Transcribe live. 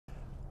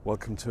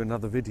Welcome to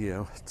another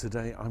video.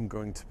 Today I'm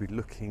going to be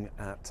looking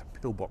at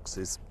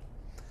pillboxes.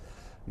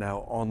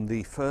 Now, on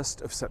the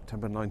 1st of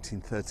September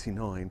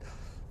 1939,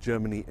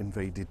 Germany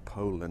invaded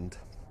Poland,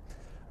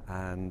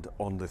 and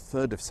on the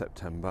 3rd of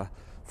September,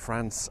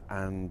 France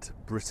and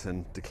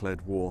Britain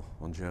declared war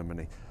on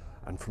Germany.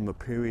 And from the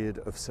period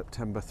of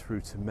September through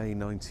to May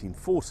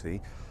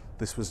 1940,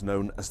 this was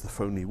known as the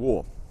Phony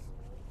War.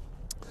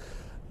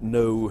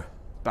 No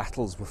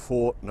battles were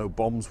fought, no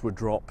bombs were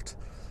dropped,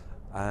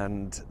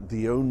 and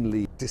the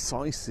only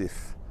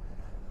decisive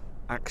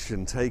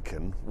action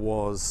taken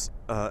was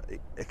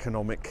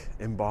economic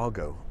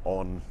embargo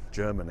on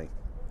Germany.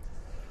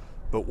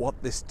 But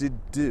what this did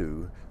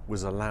do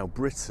was allow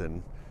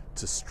Britain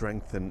to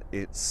strengthen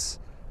its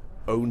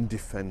own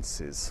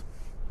defences.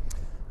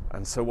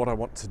 And so what I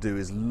want to do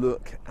is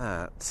look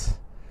at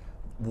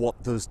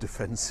what those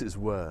defences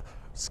were.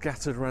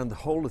 Scattered around the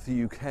whole of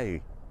the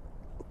UK,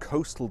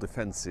 coastal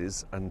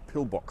defences and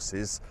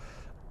pillboxes,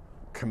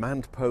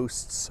 command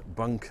posts,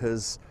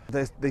 bunkers,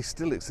 they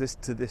still exist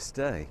to this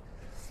day.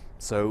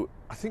 So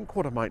I think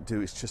what I might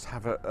do is just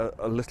have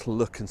a little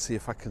look and see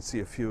if I can see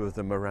a few of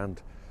them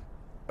around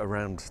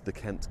the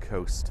Kent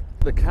coast.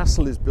 The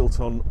castle is built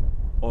on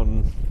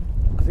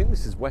I think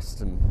this is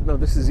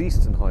this is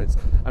Eastern Heights,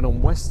 and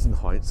on Western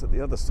Heights at the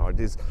other side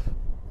is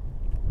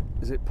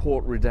it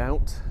Port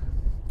Redoubt?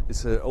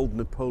 It's an old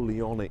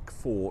Napoleonic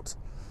fort,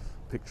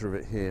 picture of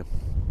it here.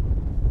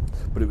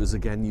 But it was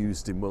again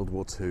used in World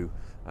War II,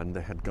 and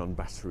they had gun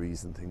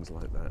batteries and things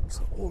like that.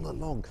 So all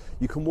along,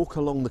 you can walk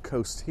along the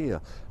coast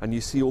here and you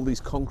see all these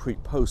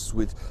concrete posts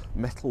with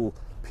metal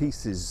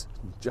pieces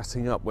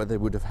jutting up where they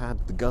would have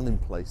had the gun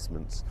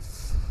emplacements.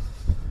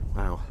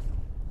 Wow.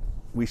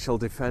 We shall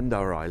defend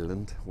our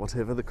island,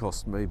 whatever the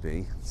cost may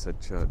be, said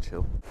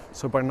Churchill.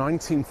 So by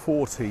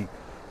 1940,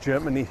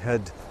 Germany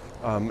had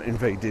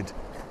invaded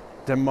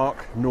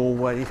Denmark,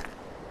 Norway,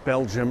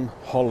 Belgium,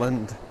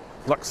 Holland,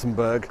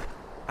 Luxembourg,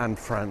 and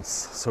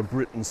France. So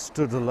Britain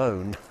stood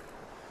alone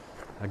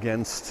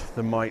against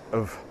the might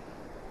of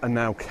a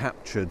now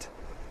captured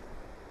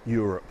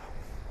Europe.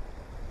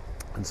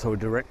 And so a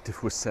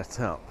directive was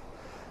set up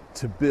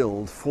to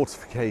build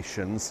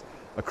fortifications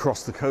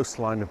across the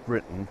coastline of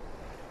Britain,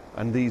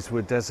 and these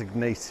were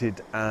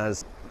designated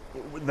as,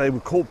 they were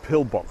called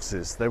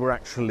pillboxes. They were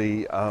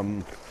actually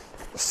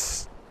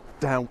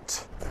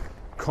stout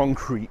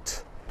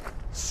concrete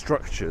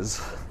structures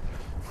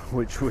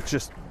which were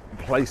just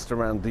placed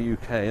around the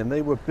UK, and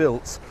they were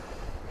built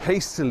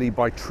hastily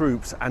by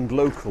troops and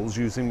locals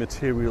using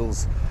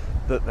materials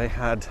that they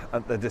had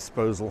at their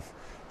disposal.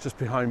 Just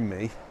behind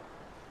me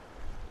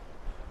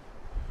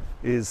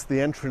is the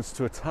entrance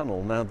to a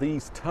tunnel. Now,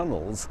 these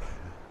tunnels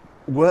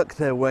work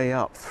their way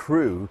up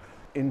through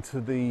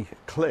into the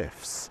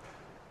cliffs,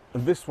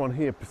 and this one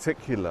here in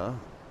particular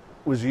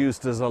was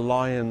used as a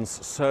lion's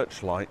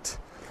searchlight.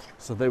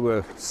 So they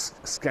were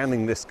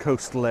scanning this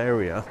coastal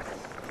area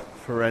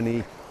for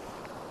any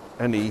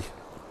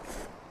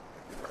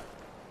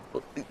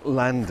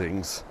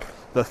landings.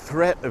 The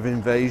threat of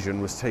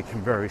invasion was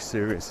taken very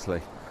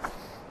seriously.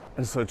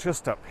 And so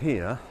just up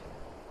here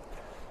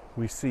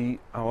we see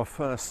our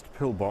first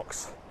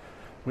pillbox,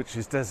 which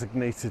is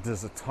designated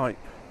as a type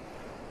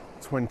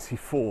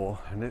 24,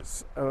 and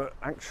it's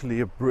actually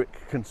a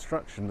brick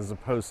construction as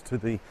opposed to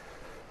the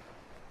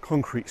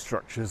concrete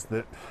structures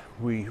that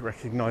we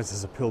recognize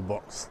as a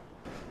pillbox.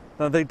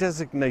 Now, they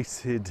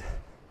designated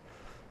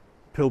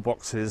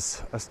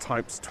pillboxes as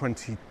types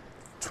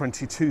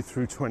 22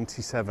 through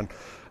 27,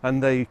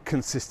 and they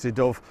consisted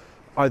of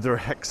either a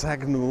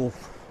hexagonal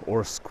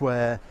or a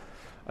square,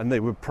 and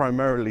they were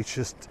primarily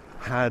just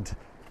had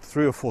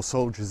 3 or 4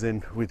 soldiers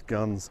in with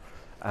guns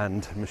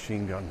and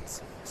machine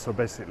guns. So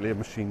basically a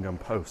machine gun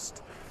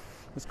post.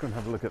 Let's go and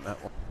have a look at that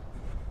one.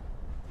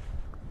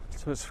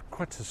 So it's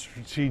quite a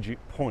strategic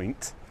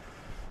point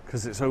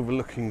because it's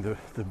overlooking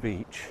the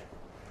beach.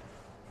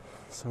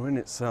 So in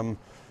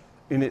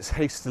its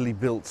hastily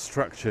built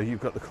structure,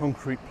 you've got the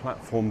concrete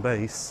platform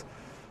base.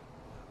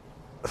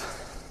 Can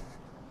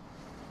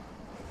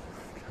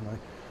I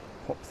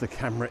pop the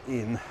camera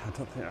in? I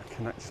don't think I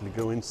can actually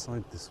go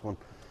inside this one.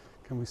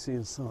 Can we see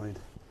inside?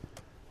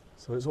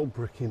 So it's all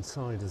brick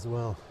inside as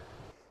well.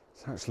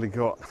 It's actually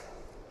got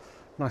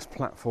a nice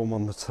platform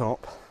on the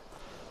top.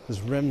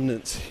 There's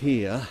remnants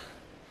here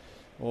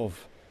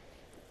of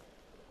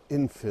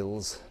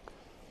infills,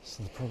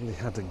 so they probably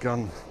had a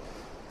gun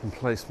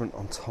emplacement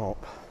on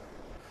top.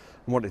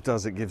 And what it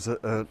does, it gives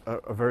a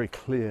very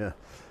clear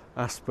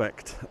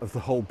aspect of the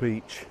whole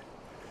beach.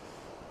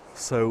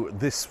 So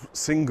this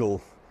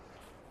single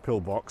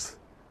pillbox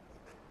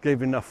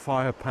gave enough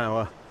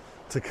firepower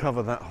to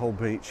cover that whole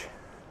beach.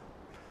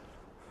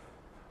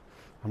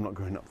 I'm not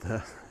going up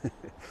there.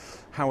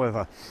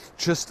 However,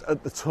 just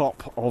at the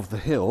top of the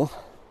hill,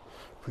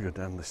 if we go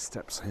down the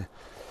steps here,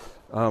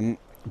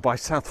 by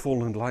South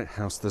Foreland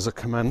Lighthouse, there's a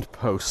command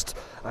post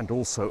and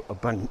also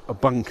a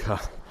bunker.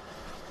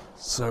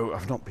 So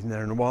I've not been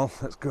there in a while.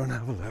 Let's go and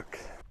have a look.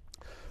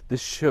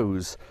 This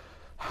shows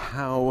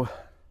how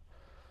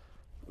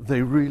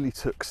they really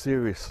took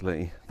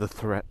seriously the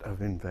threat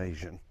of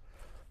invasion,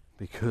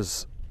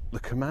 because the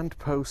command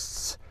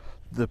posts,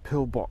 the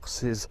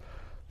pillboxes,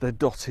 they're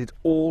dotted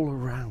all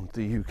around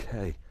the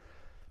UK.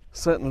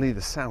 Certainly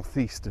the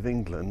southeast of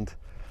England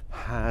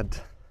had,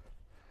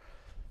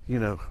 you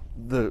know,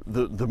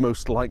 the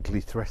most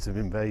likely threat of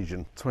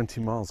invasion. 20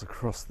 miles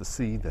across the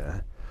sea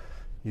there,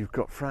 you've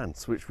got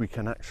France, which we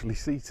can actually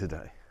see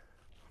today.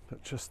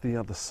 But just the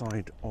other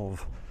side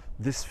of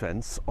this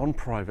fence, on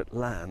private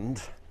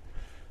land,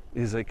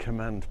 is a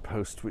command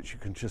post which you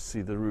can just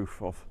see the roof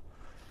of.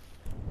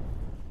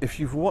 If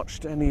you've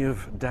watched any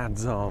of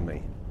Dad's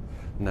Army,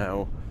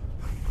 now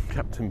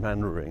Captain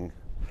Mannering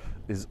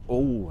is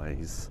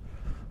always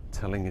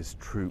telling his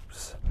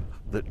troops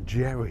that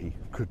Jerry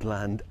could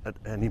land at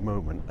any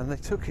moment, and they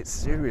took it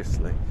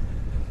seriously.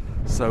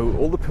 So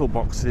all the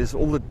pillboxes,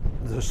 all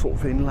the sort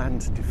of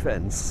inland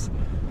defence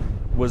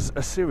was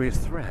a serious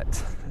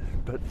threat,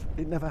 but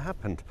it never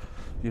happened.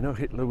 You know,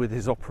 Hitler with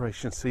his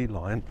Operation Sea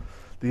Lion,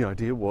 the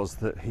idea was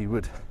that he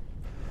would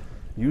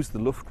use the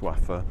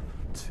Luftwaffe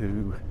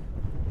to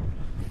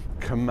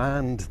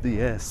command the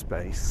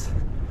airspace,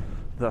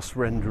 thus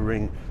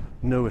rendering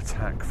no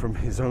attack from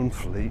his own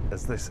fleet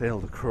as they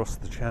sailed across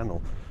the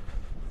channel.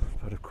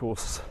 But of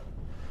course,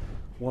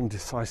 one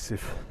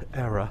decisive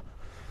error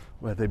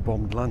where they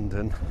bombed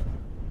London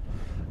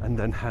and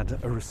then had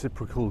a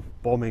reciprocal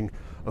bombing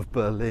of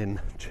Berlin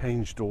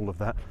changed all of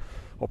that.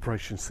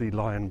 Operation Sea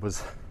Lion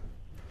was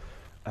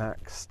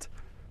axed,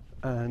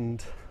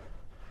 and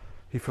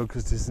he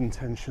focused his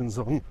intentions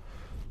on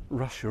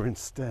Russia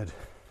instead,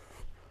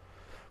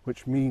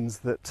 which means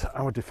that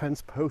our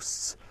defence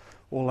posts,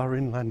 all our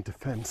inland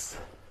defence,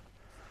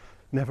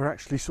 never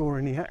actually saw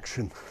any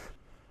action.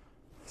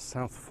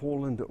 South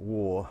Foreland at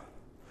war,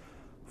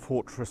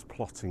 fortress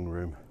plotting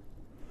room.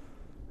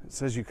 It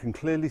says you can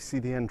clearly see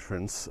the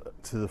entrance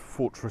to the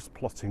fortress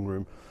plotting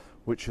room,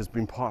 which has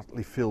been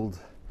partly filled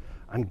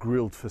and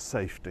grilled for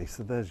safety.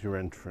 So there's your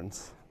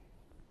entrance.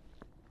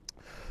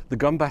 The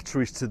gun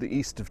batteries to the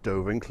east of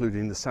Dover,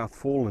 including the South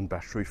Foreland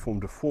battery,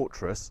 formed a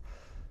fortress.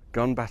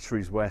 Gun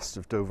batteries west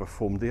of Dover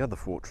formed the other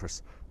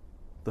fortress.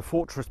 The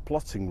fortress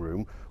plotting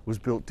room was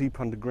built deep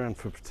underground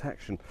for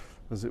protection,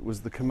 as it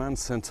was the command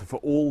centre for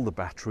all the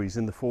batteries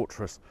in the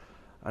fortress,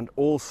 and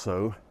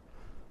also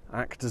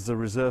act as a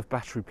reserve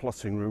battery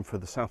plotting room for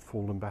the South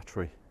Foreland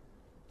battery.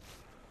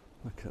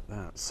 Look at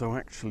that. So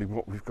actually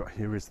what we've got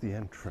here is the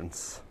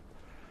entrance.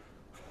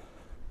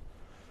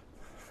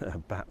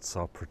 Bats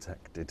are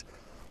protected.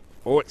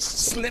 Oh, it's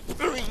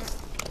slippery!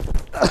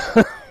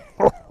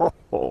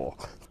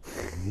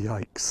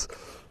 Yikes.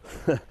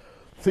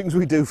 Things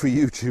we do for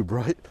YouTube,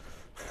 right?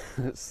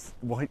 It's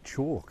white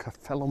chalk. I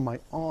fell on my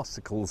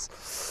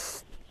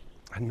arsicles.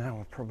 And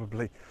now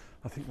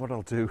I think what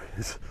I'll do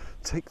is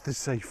take the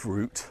safe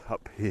route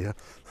up here.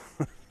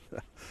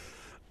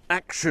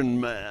 Action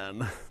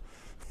man!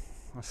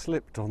 I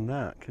slipped on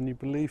that, can you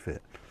believe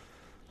it?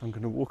 I'm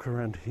going to walk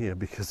around here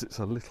because it's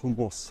a little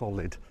more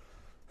solid.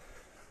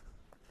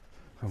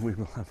 And we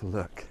will have a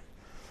look.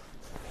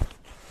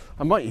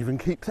 I might even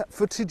keep that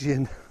footage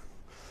in.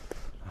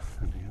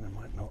 I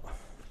might not.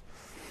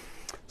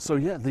 So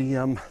yeah,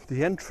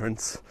 the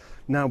entrance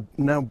now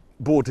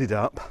boarded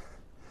up.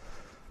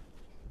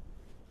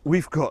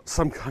 We've got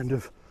some kind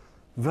of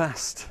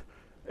vast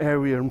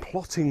area and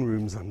plotting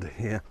rooms under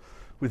here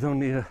with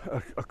only a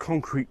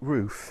concrete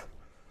roof.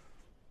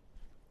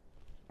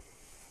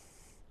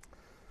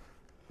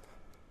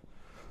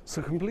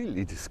 So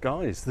completely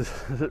disguised.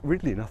 There's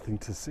really nothing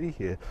to see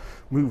here.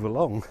 Move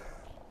along.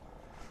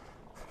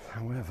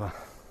 However,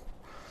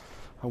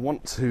 I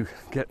want to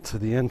get to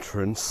the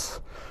entrance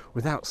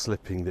without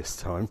slipping this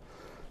time,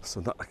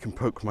 so that I can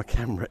poke my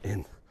camera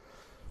in.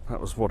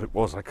 That was what it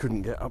was. I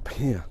couldn't get up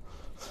here.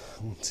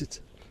 I wanted to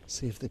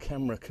see if the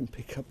camera can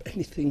pick up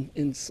anything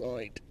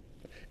inside.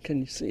 Can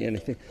you see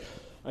anything?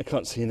 I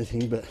can't see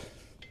anything, but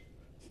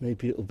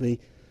maybe it'll be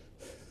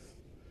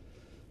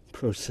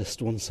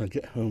processed once I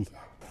get home.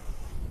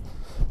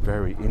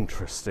 Very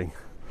interesting.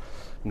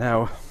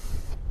 Now,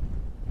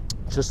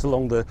 just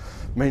along the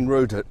main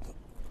road at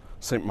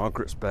St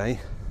Margaret's Bay,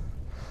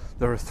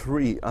 there are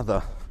 3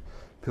 other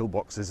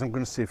pillboxes. I'm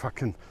going to see if I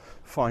can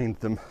find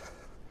them,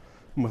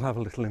 and we'll have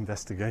a little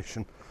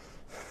investigation.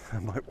 I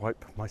might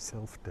wipe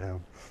myself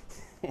down.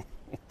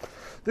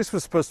 This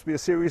was supposed to be a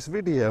serious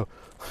video.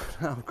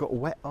 Now I've got a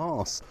wet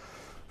arse.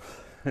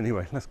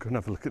 Anyway, let's go and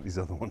have a look at these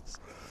other ones.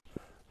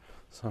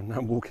 So I'm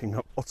now walking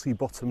up Otty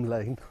Bottom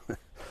Lane,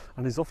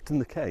 and as often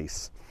the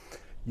case,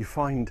 you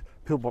find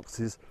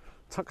pillboxes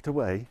tucked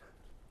away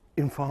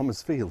in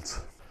farmers'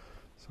 fields.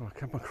 So I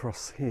come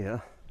across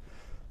here,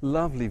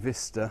 lovely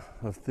vista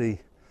of the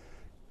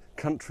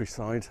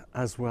countryside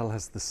as well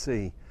as the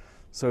sea.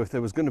 So if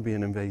there was going to be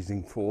an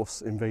invading force,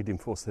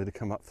 they'd have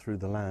come up through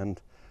the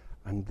land.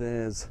 And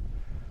there's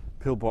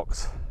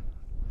pillbox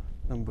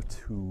number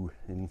 2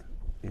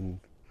 in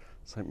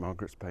St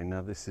Margaret's Bay.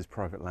 Now this is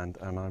private land,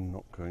 and I'm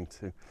not going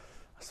to.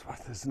 I swear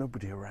there's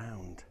nobody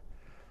around,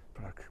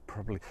 but I could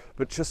probably.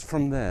 But just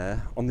from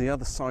there, on the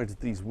other side of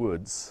these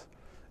woods,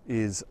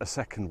 is a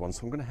second one,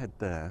 so I'm going to head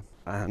there,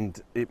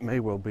 and it may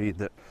well be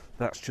that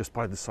that's just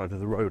by the side of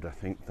the road, I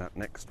think, that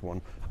next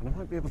one, and I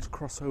might be able to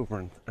cross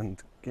over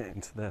and get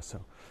into there,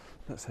 so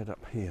let's head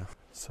up here.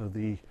 So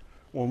the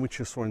one we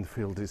just saw in the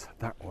field is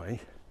that way,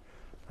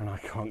 and I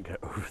can't get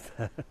over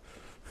there.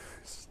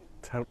 It's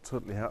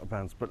totally out of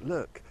bounds, but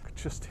look,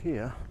 just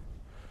here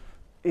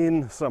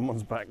in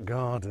someone's back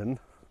garden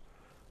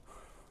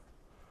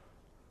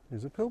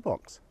is a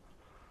pillbox.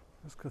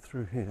 Let's go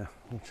through here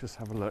and just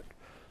have a look.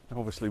 Now,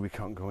 obviously we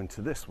can't go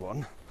into this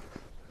one,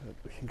 but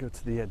we can go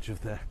to the edge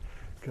of their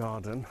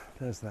garden.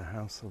 There's their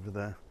house over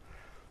there.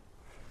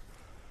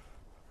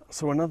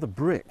 So another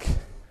brick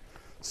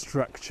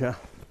structure,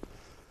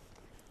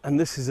 and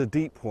this is a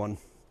deep one.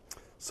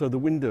 So the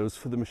windows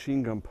for the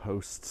machine gun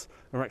posts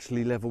are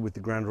actually level with the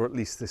ground, or at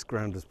least this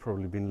ground has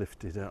probably been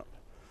lifted up.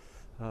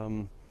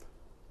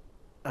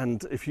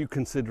 And if you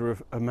consider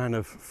a man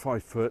of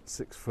 5 foot,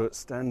 6 foot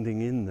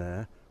standing in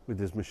there with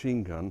his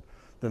machine gun,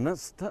 then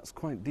that's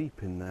quite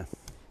deep in there.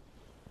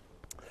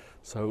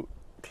 So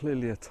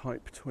clearly a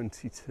Type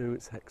 22,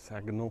 it's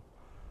hexagonal.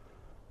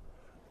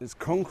 It's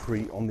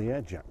concrete on the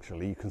edge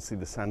actually, you can see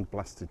the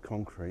sand-blasted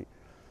concrete,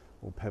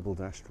 or pebble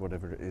dashed,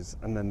 whatever it is,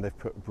 and then they've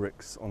put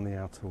bricks on the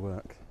outer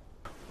work.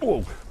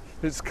 Oh,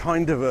 it's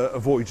kind of a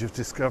voyage of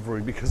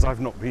discovery because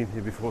I've not been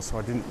here before, so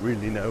I didn't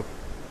really know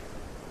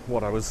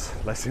what I was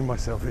letting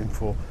myself in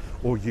for,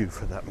 or you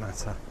for that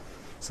matter.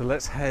 So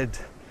let's head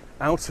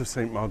out of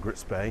St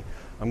Margaret's Bay.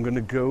 I'm going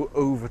to go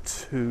over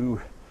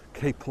to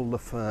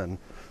Capel-le-Fern.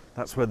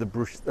 That's where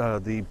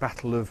the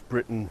Battle of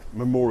Britain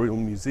Memorial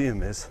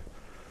Museum is.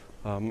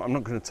 I'm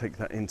not going to take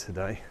that in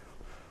today,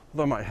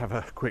 although I might have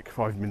a quick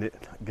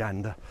 5-minute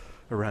gander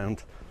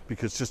around,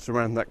 because just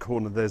around that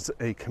corner there's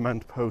a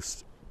command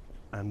post,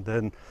 and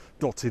then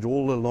dotted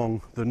all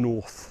along the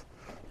North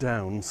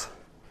Downs,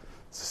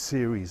 it's a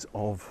series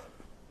of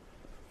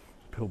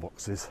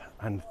pillboxes,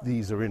 and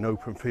these are in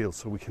open fields,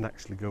 so we can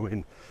actually go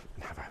in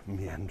and have a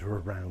meander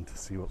around to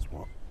see what's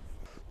what.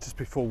 Just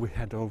before we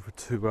head over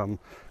to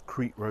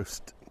Crete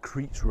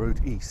Road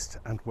East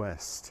and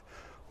West,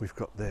 we've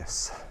got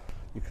this.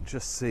 You can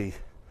just see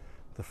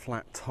the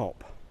flat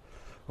top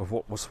of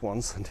what was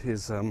once, and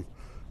here's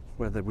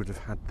where they would have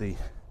had the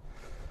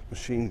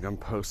machine gun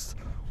post,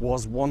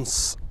 was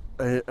once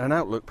an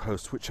outlook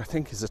post, which I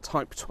think is a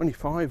Type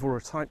 25 or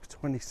a Type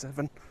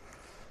 27.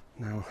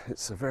 Now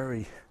it's a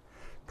very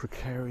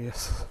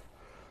precarious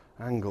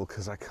angle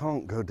because I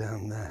can't go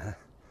down there.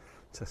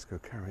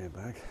 Tesco carrier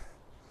bag.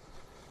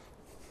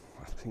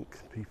 I think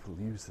people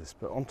use this,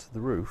 but onto the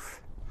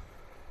roof.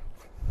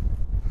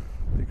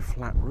 Big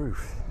flat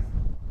roof.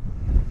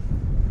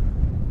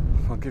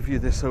 I'll give you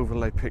this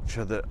overlay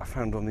picture that I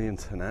found on the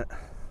internet.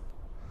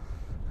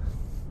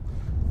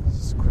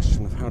 It's a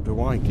question of how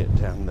do I get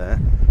down there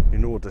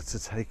in order to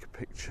take a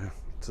picture,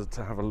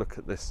 to have a look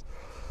at this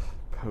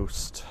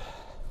post.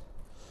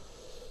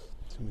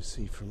 Let me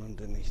see from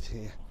underneath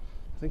here.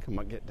 I think I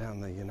might get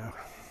down there, you know.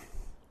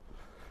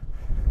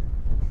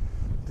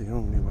 The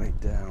only way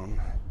down,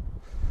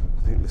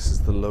 I think this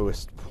is the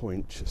lowest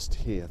point just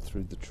here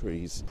through the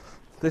trees.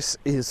 This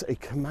is a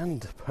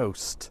command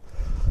post.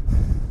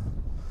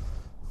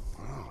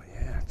 Oh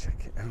yeah,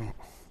 check it out.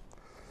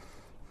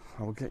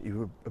 I will get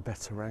you a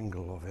better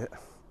angle of it.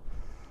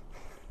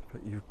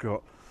 But you've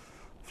got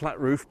flat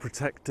roof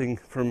protecting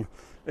from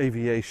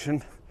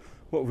aviation.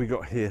 What have we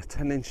got here?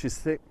 10 inches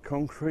thick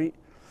concrete,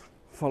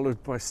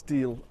 followed by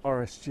steel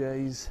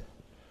RSJs,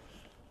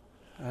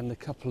 and a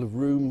couple of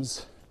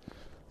rooms.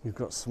 You've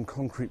got some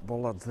concrete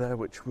bollards there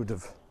which would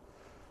have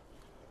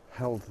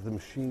held the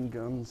machine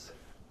guns.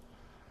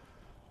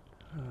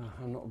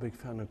 I'm not a big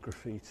fan of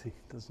graffiti,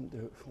 doesn't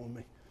do it for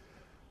me.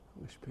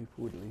 I wish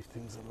people would leave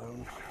things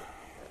alone.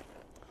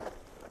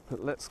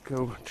 But let's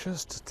go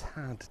just a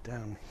tad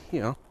down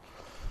here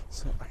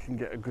so I can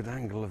get a good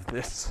angle of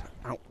this.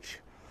 Ouch.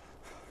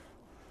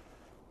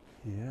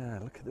 Yeah,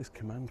 look at this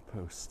command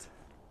post.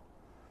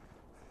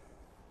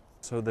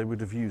 So they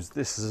would have used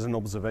this as an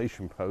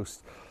observation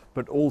post,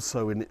 but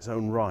also in its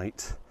own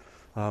right,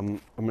 a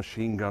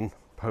machine gun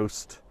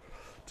post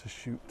to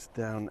shoot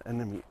down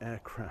enemy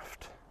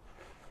aircraft.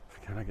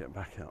 Can I get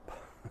back up?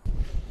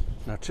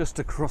 Now just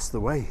across the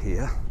way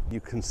here,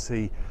 you can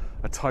see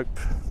a Type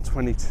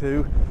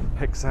 22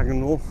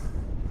 hexagonal.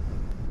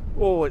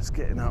 Oh, it's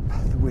getting up,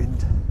 the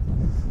wind.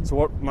 So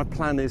what my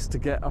plan is to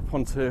get up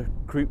onto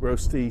Crete Road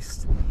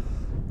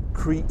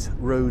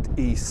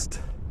East.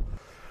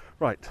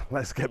 Right,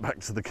 let's get back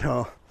to the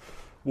car,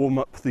 warm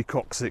up the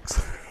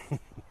coccyx.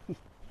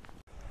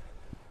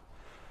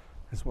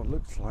 It's what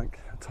looks like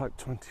a Type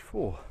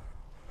 24.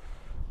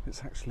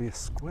 It's actually a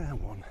square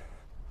one.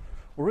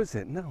 Or is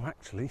it? No,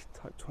 actually,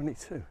 Type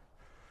 22.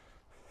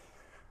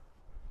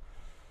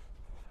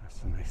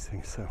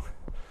 Fascinating. So,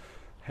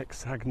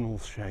 hexagonal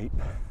shape.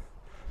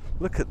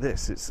 Look at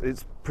this.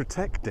 It's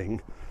protecting.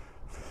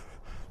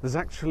 There's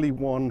actually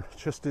one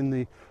just in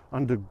the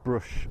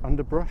undergrowth,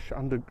 the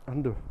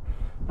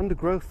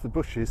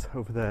bushes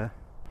over there.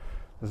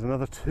 There's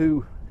another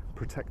two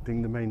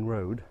protecting the main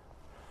road.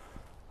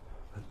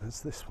 But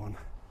there's this one.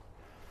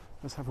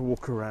 Let's have a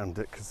walk around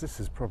it, because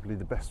this is probably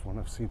the best one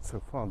I've seen so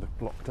far. They've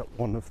blocked up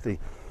one of the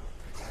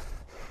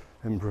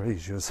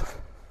embrasures.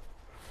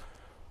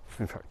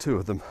 In fact, two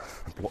of them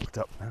are blocked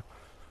up now.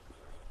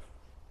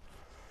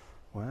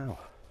 Wow.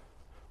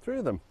 3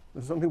 of them.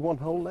 There's only 1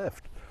 hole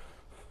left.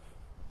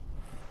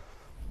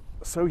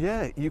 So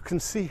yeah, you can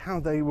see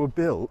how they were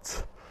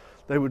built.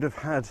 They would have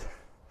had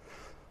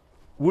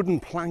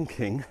wooden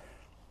planking,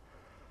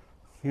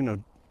 you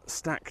know,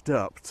 stacked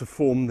up to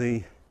form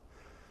the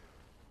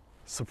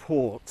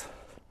support,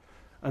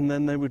 and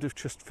then they would have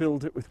just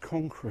filled it with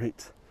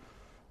concrete.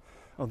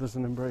 Oh, there's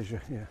an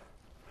embrasure here.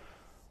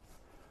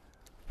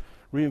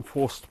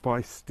 Reinforced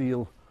by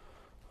steel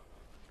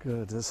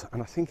girders,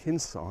 and I think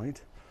inside,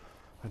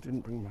 I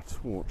didn't bring my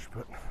torch,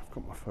 but I've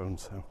got my phone,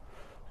 so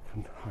I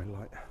can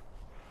highlight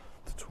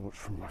the torch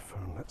from my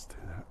phone. Let's do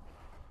that.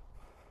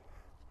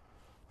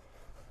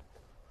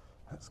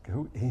 Let's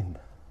go in.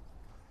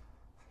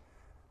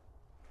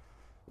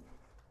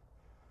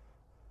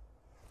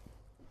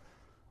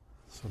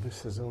 So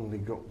this has only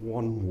got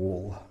 1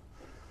 wall.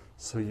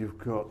 So you've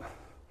got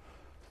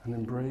an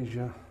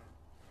embrasure.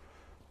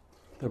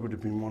 There would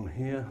have been 1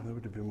 here, there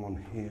would have been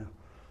 1 here,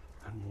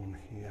 and 1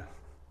 here,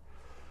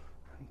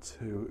 and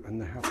 2. And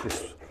they have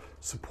this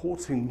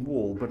supporting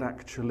wall, but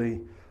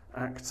actually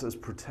acts as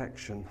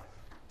protection.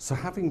 So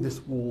having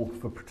this wall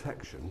for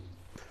protection,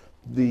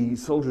 the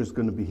soldier is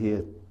going to be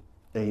here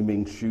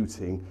aiming,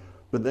 shooting,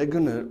 but they're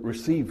going to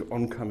receive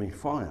oncoming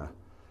fire.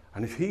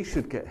 And if he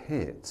should get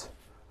hit,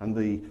 and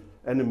the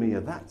enemy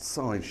are that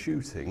side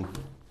shooting,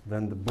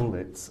 then the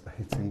bullets are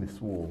hitting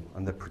this wall,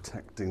 and they're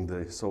protecting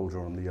the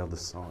soldier on the other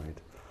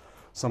side.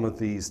 Some of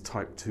these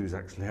Type 2s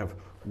actually have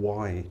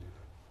Y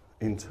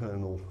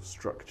internal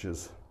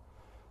structures.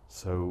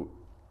 So,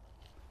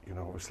 you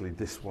know, obviously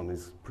this one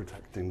is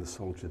protecting the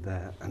soldier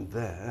there and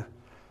there,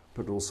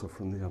 but also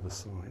from the other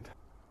side.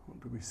 What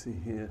do we see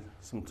here?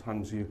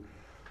 Sometimes you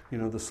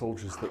know, the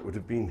soldiers that would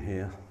have been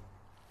here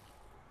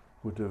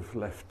would have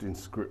left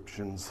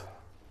inscriptions.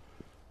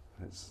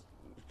 It's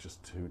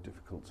just too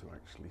difficult to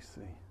actually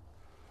see,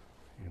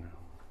 you know,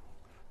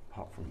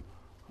 apart from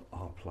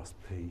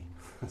R+P.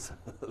 It's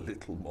a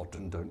little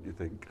modern, don't you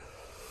think?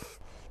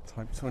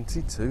 Type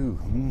 22.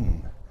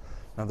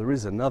 Now there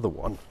is another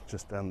one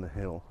just down the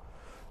hill.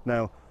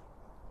 Now,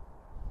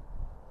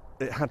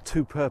 it had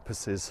 2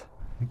 purposes.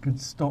 It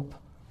could stop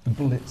the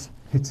bullets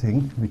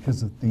hitting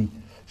because of the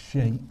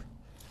shape,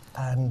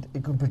 and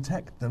it could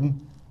protect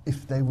them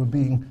if they were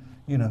being,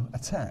 you know,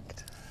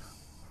 attacked.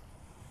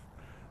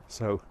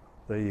 So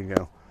there you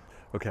go.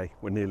 Okay,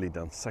 we're nearly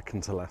done.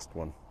 Second to last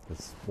one.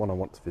 There's one I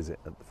want to visit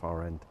at the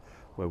far end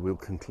where we'll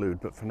conclude,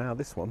 but for now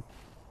this one,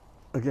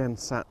 again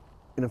sat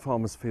in a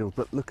farmer's field,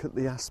 but look at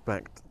the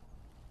aspect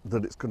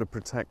that it's going to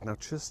protect. Now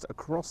just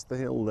across the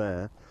hill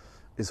there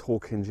is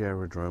Hawkinge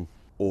Aerodrome,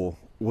 or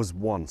was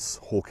once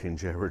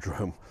Hawkinge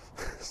Aerodrome.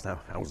 It's now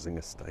housing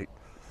estate.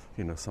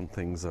 You know, some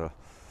things are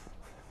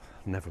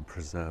never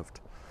preserved.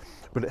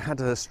 But it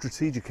had a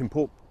strategic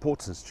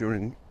importance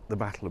during the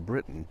Battle of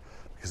Britain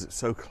because it's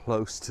so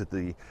close to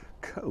the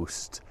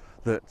coast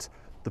that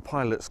the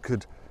pilots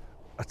could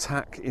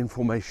attack in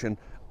formation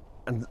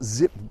and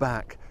zip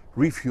back,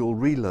 refuel,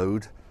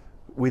 reload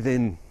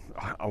within,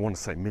 I want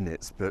to say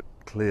minutes, but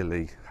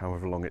clearly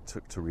however long it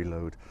took to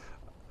reload.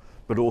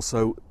 But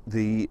also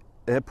the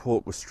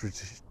airport was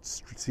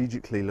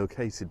strategically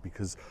located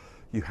because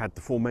you had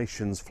the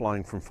formations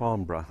flying from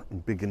Farnborough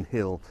and Biggin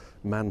Hill,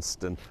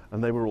 Manston,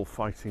 and they were all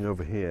fighting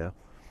over here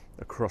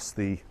across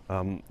the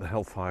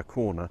Hellfire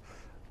Corner.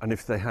 And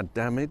if they had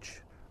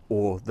damage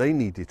or they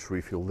needed to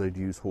refuel, they'd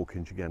use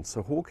Hawkinge again.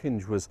 So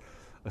Hawkinge was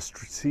a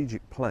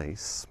strategic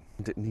place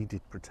and it needed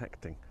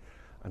protecting.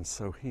 And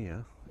so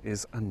here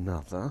is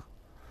another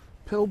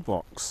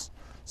pillbox.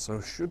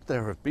 So should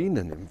there have been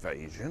an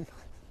invasion,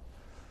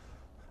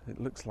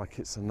 it looks like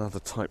it's another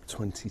Type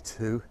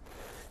 22.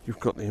 You've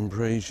got the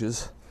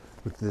embrasures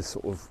with this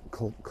sort of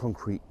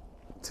concrete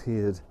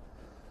tiered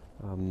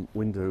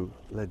window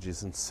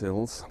ledges and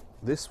sills.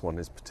 This one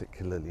is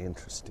particularly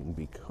interesting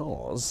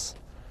because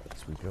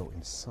as we go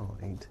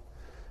inside,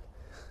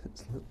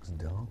 it looks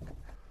dark.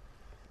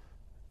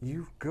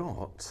 You've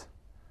got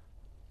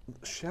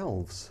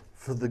shelves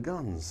for the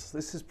guns.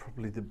 This is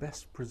probably the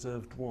best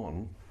preserved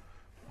one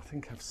I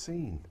think I've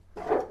seen.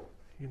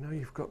 You know,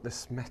 you've got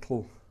this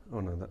metal,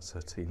 oh no, that's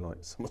a tea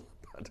light, someone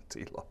had a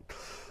tea light.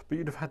 But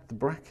you'd have had the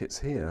brackets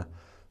here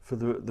for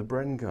the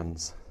Bren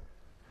guns.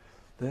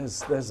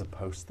 There's a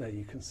post there,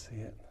 you can see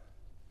it.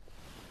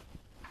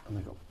 And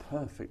they've got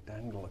perfect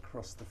angle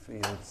across the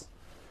fields.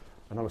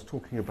 And I was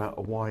talking about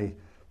a Y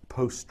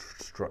post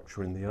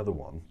structure in the other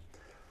one.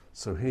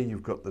 So here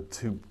you've got the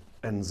 2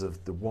 ends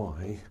of the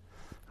Y,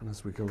 and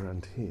as we go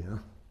around here,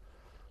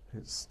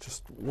 it's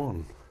just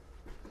one.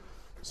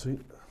 So,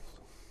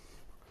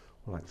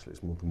 well actually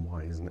it's more than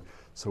Y, isn't it?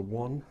 So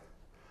 1,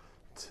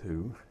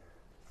 2,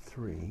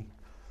 3,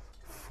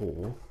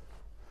 4,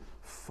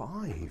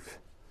 5.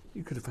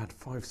 You could have had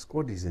 5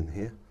 squaddies in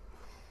here.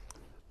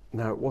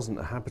 Now it wasn't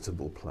a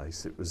habitable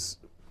place, it was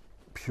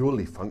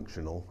purely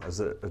functional as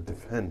a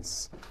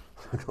defence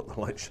I've got the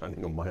light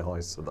shining on my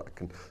eyes so that I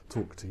can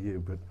talk to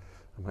you, but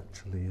I'm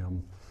actually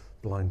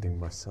blinding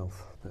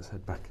myself. Let's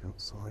head back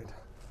outside.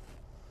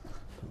 I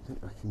don't think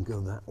I can go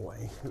that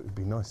way. It would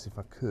be nice if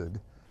I could.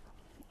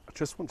 I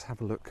just want to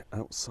have a look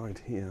outside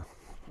here.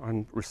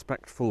 I'm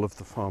respectful of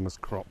the farmer's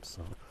crops,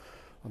 so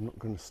I'm not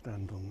going to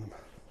stand on them.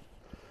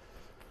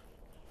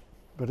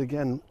 But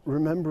again,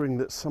 remembering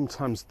that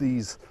sometimes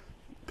these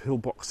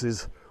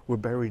pillboxes were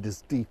buried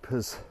as deep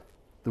as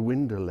the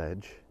window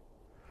ledge,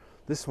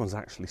 this one's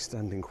actually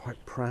standing quite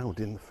proud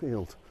in the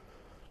field.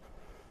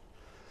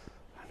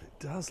 And it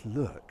does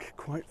look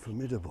quite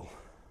formidable,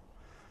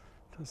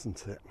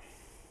 doesn't it?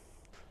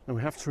 And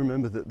we have to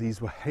remember that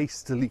these were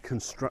hastily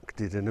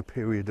constructed in a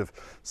period of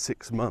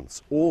 6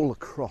 months all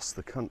across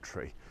the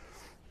country.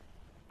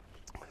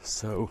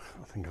 So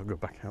I think I'll go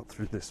back out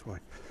through this way.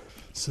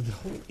 So the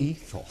whole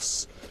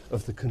ethos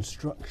of the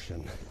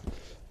construction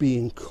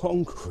being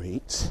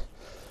concrete,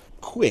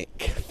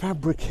 quick,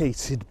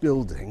 fabricated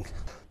building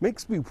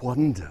makes me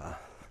wonder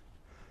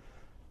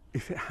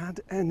if it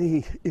had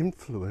any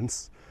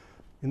influence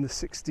in the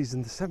 60s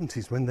and the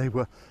 70s when they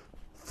were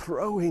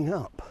throwing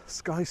up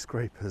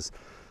skyscrapers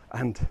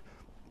and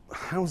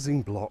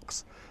housing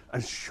blocks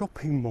and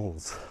shopping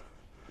malls,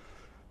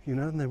 you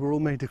know, and they were all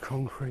made of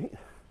concrete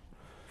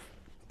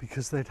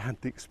because they'd had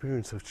the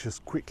experience of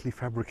just quickly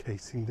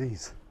fabricating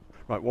these.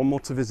 Right, one more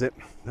to visit.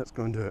 Let's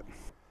go and do it.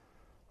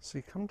 So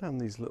you come down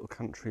these little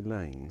country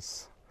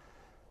lanes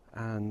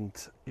and,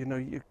 you know,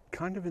 you're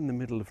kind of in the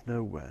middle of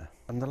nowhere.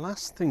 And the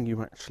last thing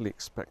you actually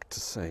expect to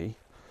see,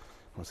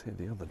 I was here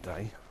the other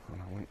day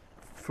and I went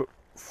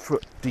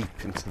foot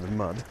deep into the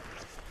mud.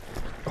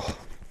 Oh.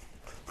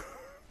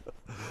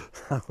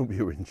 I hope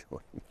you're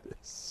enjoying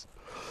this.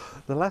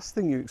 The last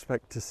thing you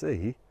expect to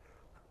see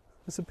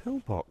is a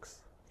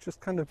pillbox, just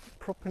kind of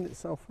propping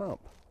itself up.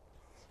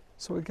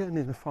 So again,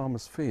 in a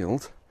farmer's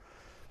field.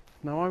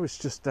 Now I was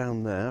just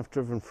down there, I've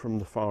driven from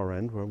the far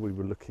end where we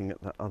were looking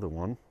at that other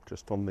one,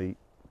 just on the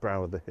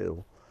brow of the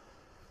hill.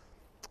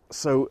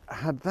 So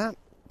had that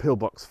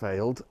pillbox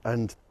failed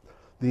and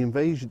the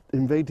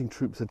invading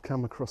troops had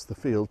come across the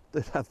field,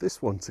 they'd have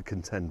this one to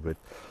contend with.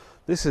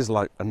 This is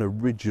like an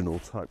original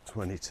Type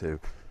 22.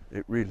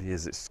 It really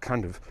is. It's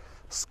kind of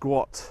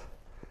squat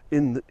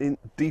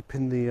deep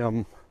in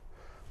the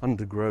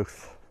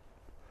undergrowth.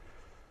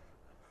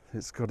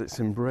 It's got its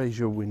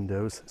embrasure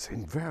windows. It's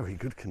in very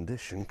good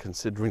condition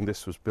considering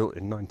this was built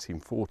in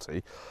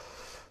 1940.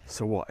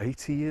 So what,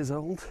 80 years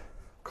old?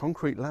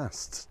 Concrete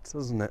lasts,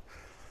 doesn't it?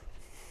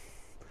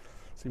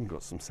 It's even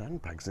got some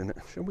sandbags in it.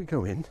 Shall we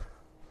go in?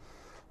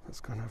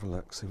 Let's go and have a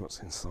look, see what's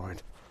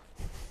inside.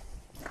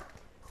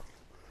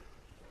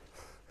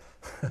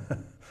 A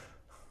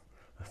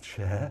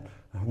chair,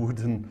 a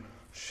wooden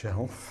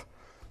shelf.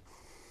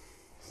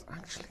 It's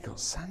actually got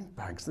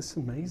sandbags. This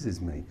amazes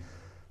me.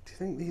 Do you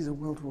think these are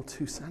World War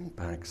II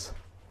sandbags?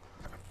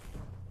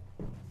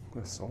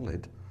 They're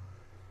solid.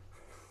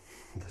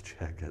 The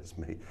chair gets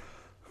me,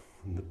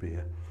 and the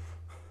beer.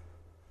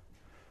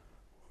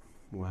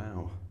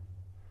 Wow.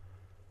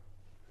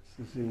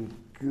 This is in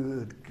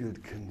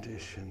good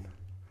condition.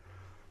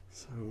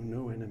 So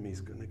no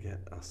enemy's going to get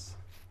us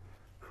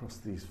across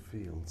these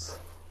fields.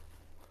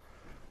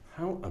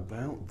 How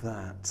about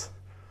that?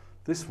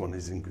 This one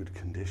is in good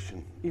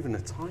condition. Even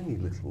a tiny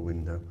little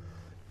window.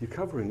 You're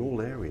covering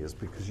all areas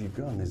because your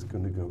gun is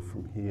going to go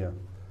from here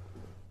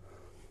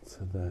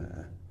to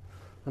there.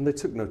 And they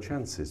took no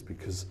chances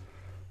because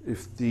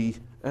if the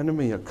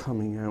enemy are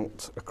coming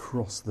out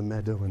across the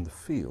meadow and the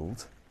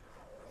field,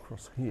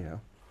 across here,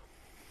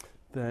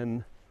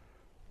 then,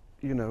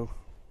 you know,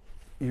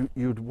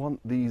 you'd want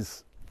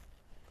these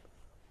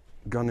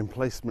gun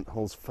emplacement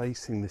holes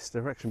facing this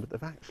direction, but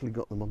they've actually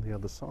got them on the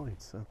other side.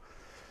 So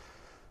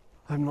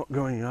I'm not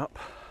going up.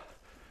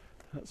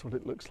 That's what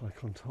it looks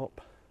like on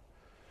top.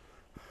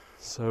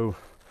 So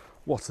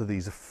what are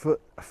these, a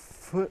foot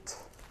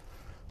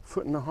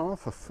and a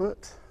half, a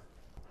foot?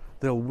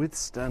 They'll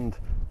withstand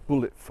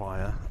bullet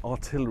fire,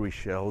 artillery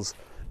shells,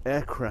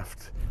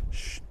 aircraft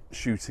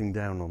shooting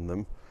down on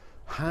them.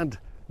 Had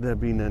there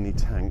been any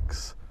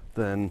tanks,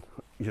 then,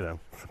 you know,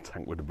 a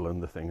tank would have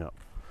blown the thing up.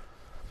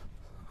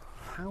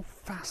 How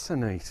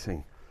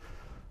fascinating.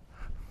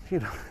 You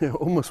know, I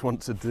almost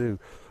want to do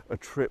a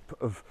trip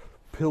of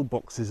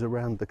pillboxes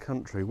around the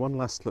country. One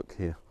last look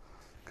here.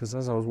 Because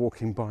as I was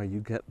walking by, you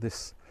get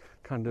this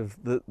kind of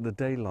the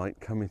daylight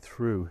coming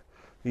through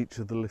each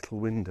of the little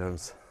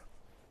windows.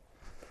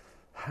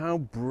 How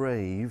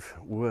brave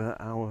were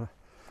our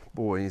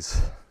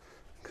boys,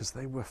 because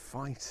they were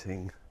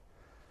fighting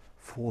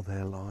for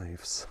their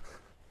lives.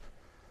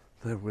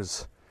 There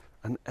was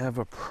an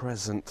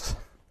ever-present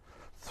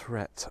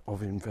threat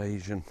of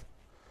invasion.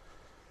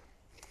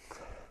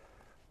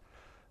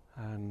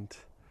 And,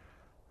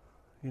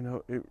 you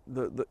know,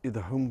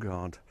 the Home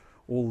Guard,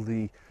 all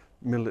the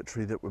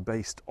military that were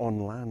based on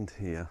land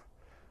here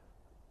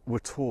were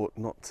taught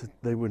not to,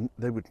 they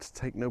would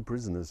take no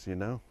prisoners, you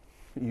know.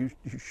 You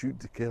shoot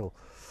to kill.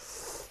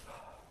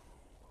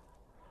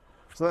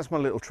 So that's my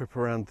little trip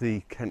around the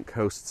Kent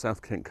coast,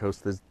 South Kent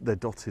coast. They're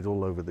dotted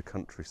all over the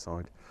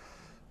countryside.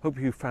 Hope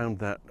you found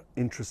that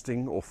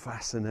interesting or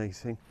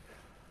fascinating.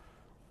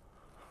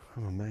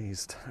 I'm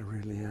amazed, I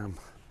really am.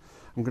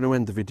 I'm going to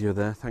end the video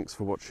there. Thanks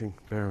for watching,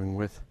 bearing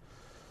with.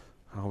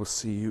 I will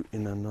see you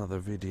in another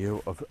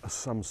video of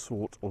some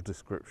sort or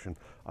description.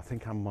 I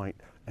think I might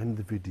end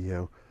the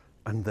video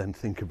and then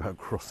think about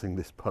crossing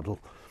this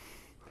puddle.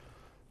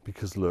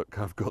 Because look,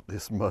 I've got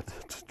this mud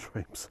to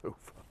traipse over.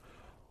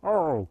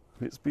 Oh,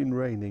 it's been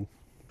raining.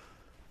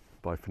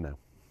 Bye for now.